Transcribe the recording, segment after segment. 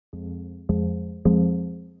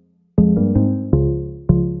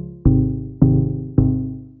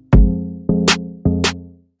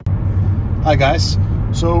Hi guys.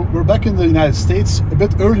 So we're back in the United States a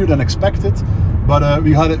bit earlier than expected, but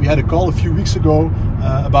we had a call a few weeks ago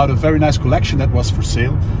about a very nice collection that was for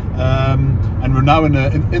sale, and we're now in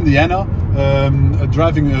Indiana,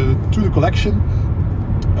 driving to the collection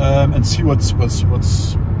and see what's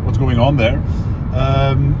going on there.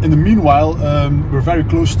 In the meanwhile, we're very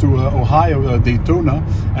close to Ohio, Daytona,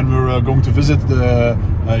 and we're going to visit the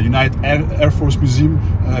United Airforce Museum.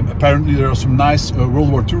 Apparently there are some nice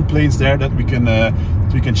World War II planes there that we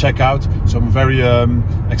can check out, so I'm very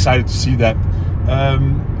excited to see that.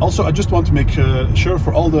 Also, I just want to make sure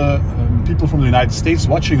for all the people from the United States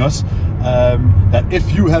watching us that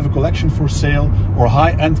if you have a collection for sale or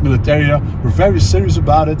high-end militaria, we're very serious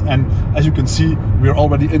about it, and as you can see, we're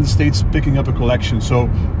already in the States picking up a collection. So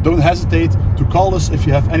don't hesitate to call us if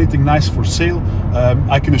you have anything nice for sale.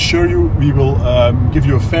 I can assure you we will give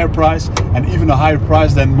you a fair price, and even a higher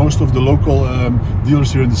price than most of the local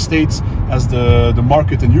dealers here in the States, as the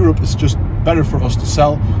market in Europe is just better for us to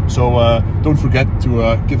sell. So don't forget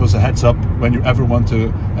to give us a heads up when you ever want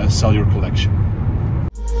to sell your collection.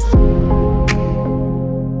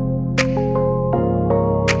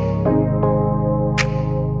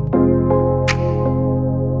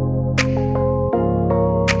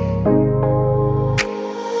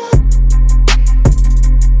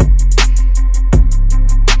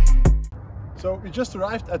 So we just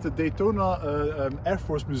arrived at the Daytona Air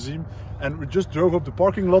Force Museum, and we just drove up the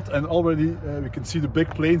parking lot, and already we can see the big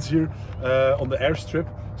planes here on the airstrip.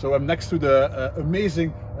 So I'm next to the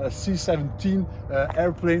amazing C-17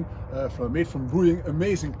 airplane made from Boeing,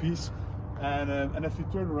 amazing piece. And if you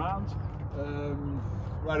turn around,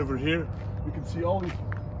 right over here, you can see all these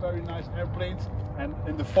very nice airplanes, and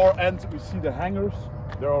in the far end we see the hangars.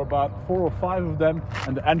 There are about 4 or 5 of them,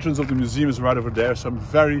 and the entrance of the museum is right over there, so I'm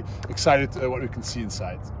very excited what we can see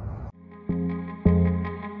inside.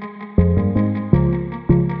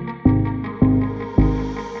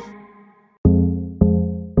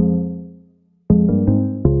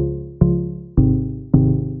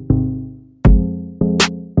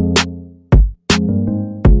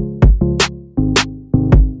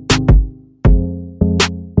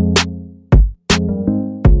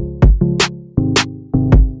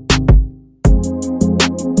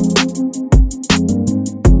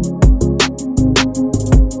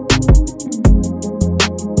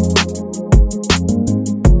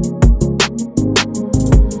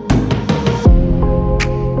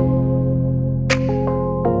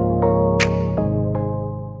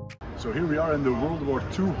 So here we are in the World War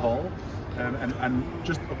II hall, and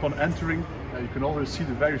just upon entering, you can already see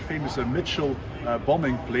the very famous Mitchell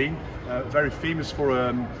bombing plane, very famous for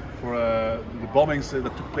the bombings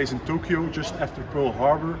that took place in Tokyo just after Pearl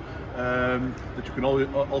Harbor, that you can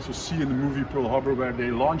also see in the movie Pearl Harbor, where they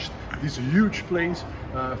launched these huge planes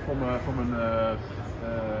from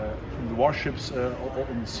the warships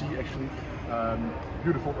on the sea, actually.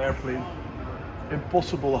 Beautiful airplane.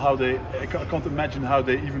 Impossible how I can't imagine how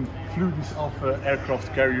they even flew these off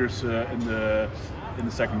aircraft carriers in the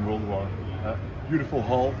Second World War. Beautiful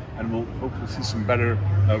hull, and we'll hopefully see some better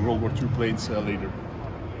World War II planes later.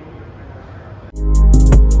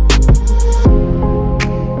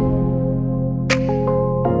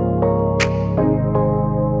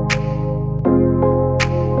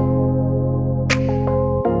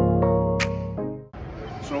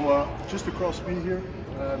 So just across me here,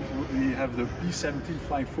 we have the B-17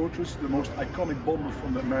 Flying Fortress, the most iconic bomber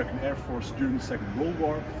from the American Air Force during the Second World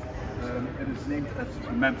War. It is named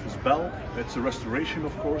after Memphis Belle. It's a restoration,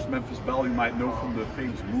 of course. Memphis Belle you might know from the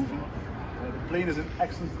famous movie. The plane is in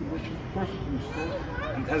excellent condition, perfectly restored,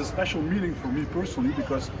 and it has a special meaning for me personally,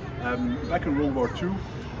 because back in World War II,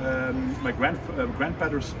 my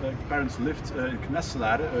grandparents lived in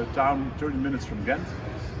Knesselade, a town 30 minutes from Ghent,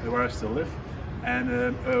 where I still live. And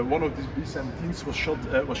one of these B-17s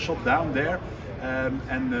was shot down there,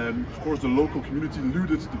 and of course the local community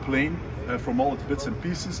looted the plane from all its bits and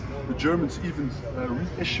pieces. The Germans even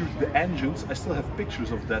reissued the engines. I still have pictures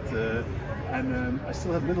of that, and I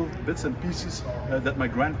still have little bits and pieces that my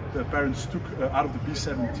grandparents took out of the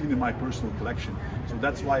B-17 in my personal collection. So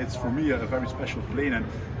that's why it's for me a very special plane, and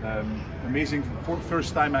amazing. For the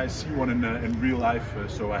first time I see one in real life,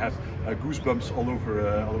 so I have goosebumps all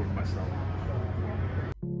over myself.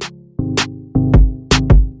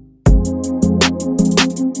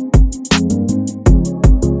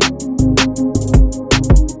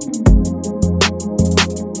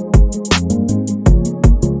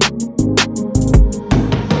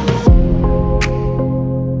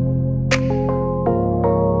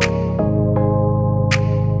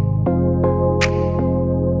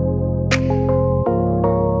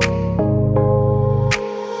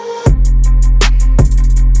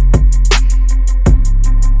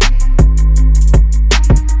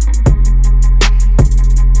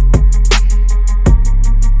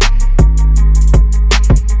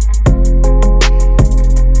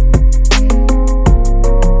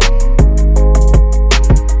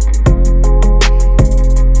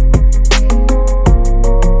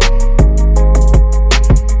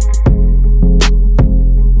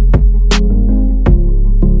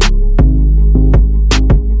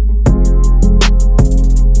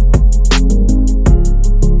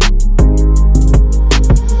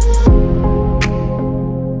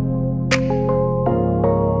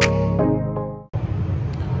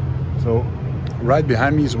 right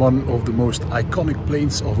behind me is one of the most iconic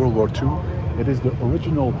planes of World War II. It is the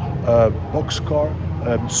original boxcar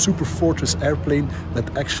super fortress airplane that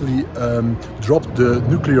actually dropped the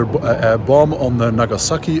nuclear bomb on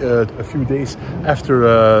Nagasaki a few days after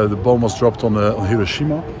the bomb was dropped on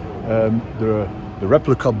Hiroshima. The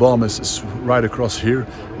replica bomb is right across here.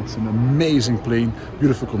 It's an amazing plane,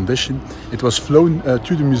 beautiful condition. It was flown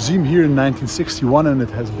to the museum here in 1961 and it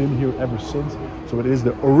has been here ever since. So it is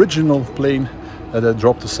the original plane that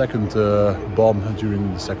dropped the second bomb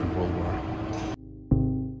during the Second World War.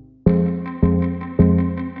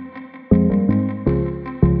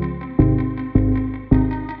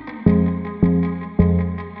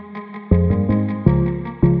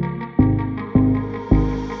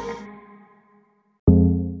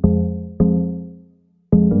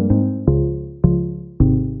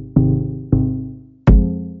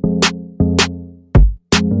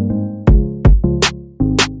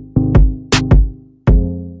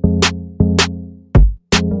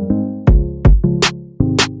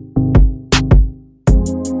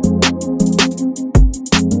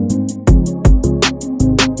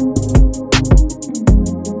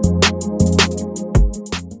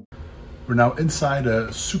 We're now inside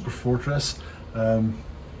a super fortress.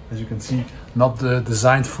 As you can see, not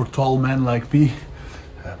designed for tall men like me.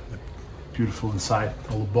 Beautiful inside.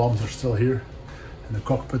 All the bombs are still here, and the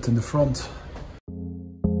cockpit in the front.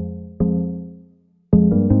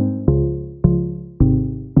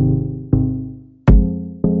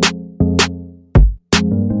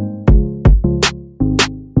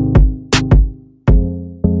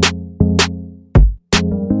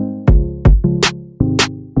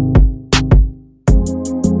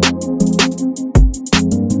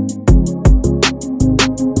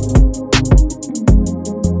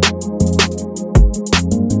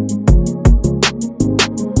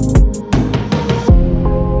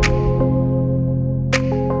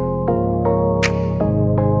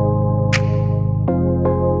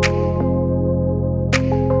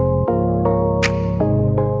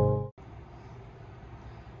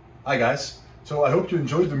 Hi guys, so I hope you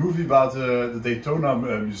enjoyed the movie about the Daytona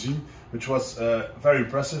Museum, which was very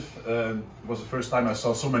impressive. It was the first time I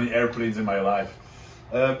saw so many airplanes in my life.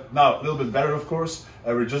 Now, a little bit better of course,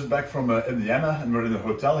 we're just back from Indiana and we're in a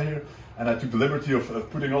hotel here, and I took the liberty of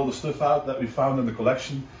putting all the stuff out that we found in the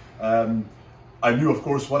collection. I knew of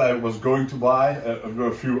course what I was going to buy. There were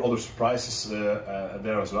a few other surprises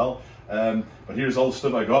there as well, but here's all the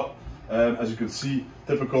stuff I got. As you can see,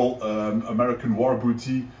 typical American war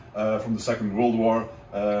booty from the Second World War.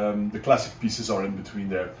 The classic pieces are in between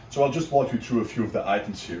there. So I'll just walk you through a few of the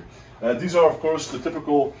items here. These are of course the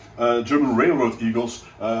typical German railroad eagles,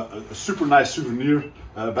 a super nice souvenir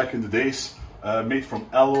back in the days, made from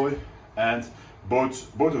alloy, and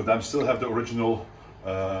both of them still have the original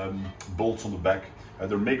bolts on the back.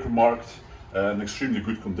 They're maker marked, in extremely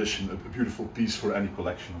good condition, a beautiful piece for any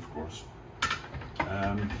collection of course.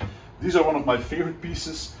 These are one of my favorite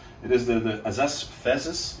pieces. It is the SS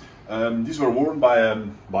fezes. These were worn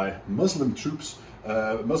by Muslim troops,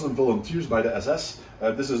 Muslim volunteers by the SS.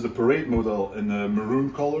 This is the parade model in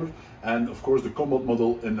maroon color, and of course the combat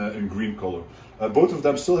model in green color. Both of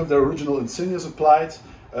them still have their original insignias applied,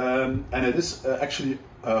 and it is actually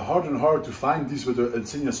hard and hard to find these with the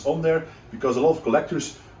insignias on there, because a lot of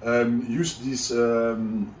collectors use these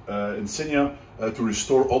insignia to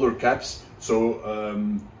restore other caps. So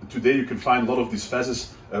today you can find a lot of these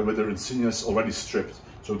fezes with their insignias already stripped.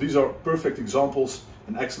 So these are perfect examples,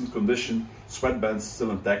 in excellent condition, sweatbands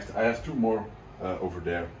still intact. I have two more over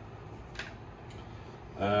there.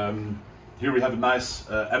 Here we have a nice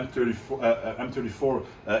M34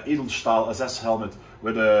 Edelstahl SS helmet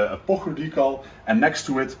with a Pocher decal, and next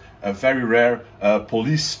to it a very rare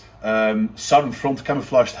police southern front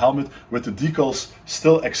camouflaged helmet with the decals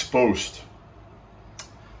still exposed.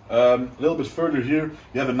 A little bit further here,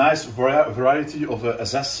 you have a nice variety of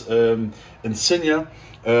SS insignia,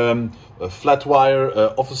 flat wire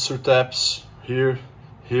officer tabs here,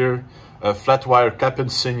 flat wire cap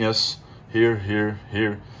insignias here,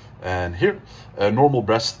 and here. Normal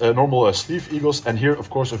sleeve eagles, and here of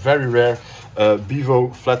course a very rare Bevo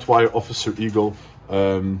flat wire officer eagle.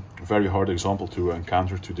 Very hard example to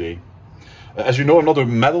encounter today. As you know, I'm not a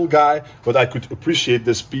metal guy, but I could appreciate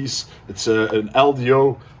this piece. It's an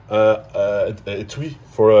LDO etui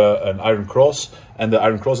for an iron cross, and the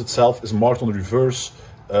iron cross itself is marked on the reverse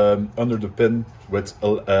under the pin with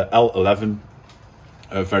L11.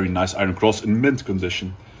 A very nice iron cross in mint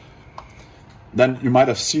condition. Then you might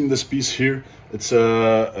have seen this piece here. It's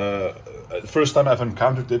the first time I've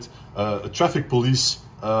encountered it. A traffic police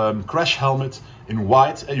crash helmet in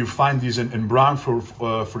white, and you find these in brown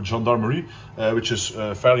for gendarmerie, which is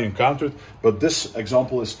fairly encountered. But this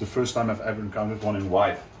example is the first time I've ever encountered one in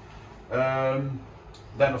white.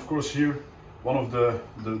 Then, of course, here one of the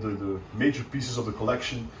major pieces of the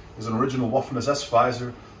collection is an original Waffen-SS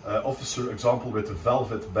visor, officer example with a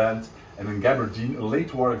velvet band, and in gabardine, a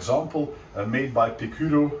late war example made by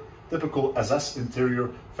Pecuro, typical SS interior,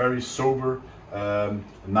 very sober,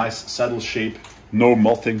 nice saddle shape, no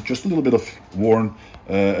mothing, just a little bit of worn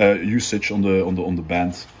usage on the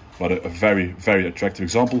band, but a very attractive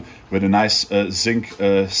example with a nice zinc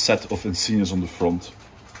set of insignias on the front.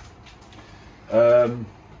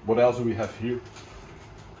 What else do we have here?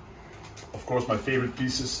 Of course, my favorite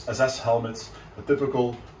pieces: SS helmets, a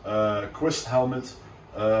typical Quist helmet,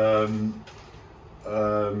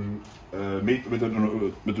 made with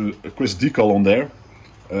a Quist decal on there.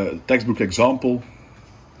 Textbook example,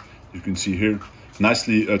 you can see here,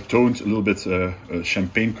 nicely toned, a little bit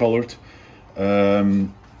champagne colored.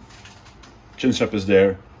 Chin strap is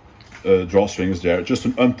there, drawstring is there, just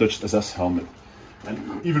an untouched SS helmet. And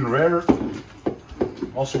even rarer,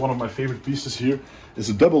 also one of my favorite pieces here, is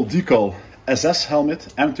a double decal SS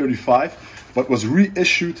helmet, M35, but was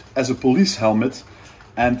reissued as a police helmet,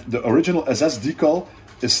 and the original SS decal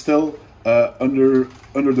is still under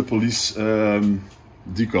the police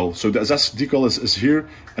decal. So the SS decal is here,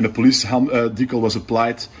 and the police decal was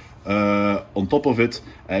applied on top of it.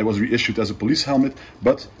 It was reissued as a police helmet,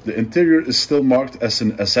 but the interior is still marked as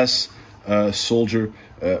an SS soldier,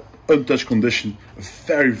 untouched condition, a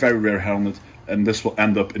very rare helmet, and this will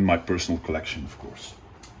end up in my personal collection, of course.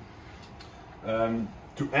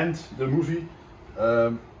 To end the movie,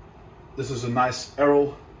 this is a nice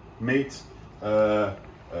Errol made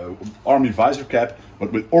army visor cap,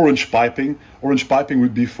 but with orange piping. Orange piping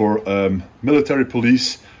would be for military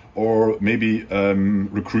police or maybe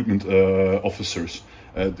recruitment officers.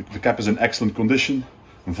 The cap is in excellent condition,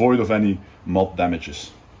 void of any moth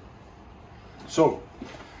damages. So,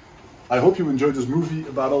 I hope you enjoyed this movie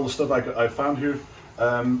about all the stuff I found here.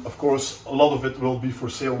 Of course, a lot of it will be for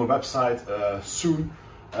sale on the website soon,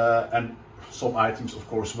 and some items, of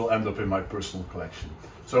course, will end up in my personal collection.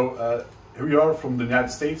 So, here we are from the United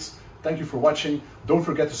States. Thank you for watching. Don't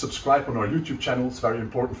forget to subscribe on our YouTube channel. It's very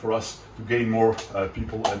important for us to gain more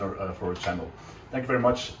people for our channel. Thank you very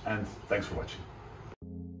much, and thanks for watching.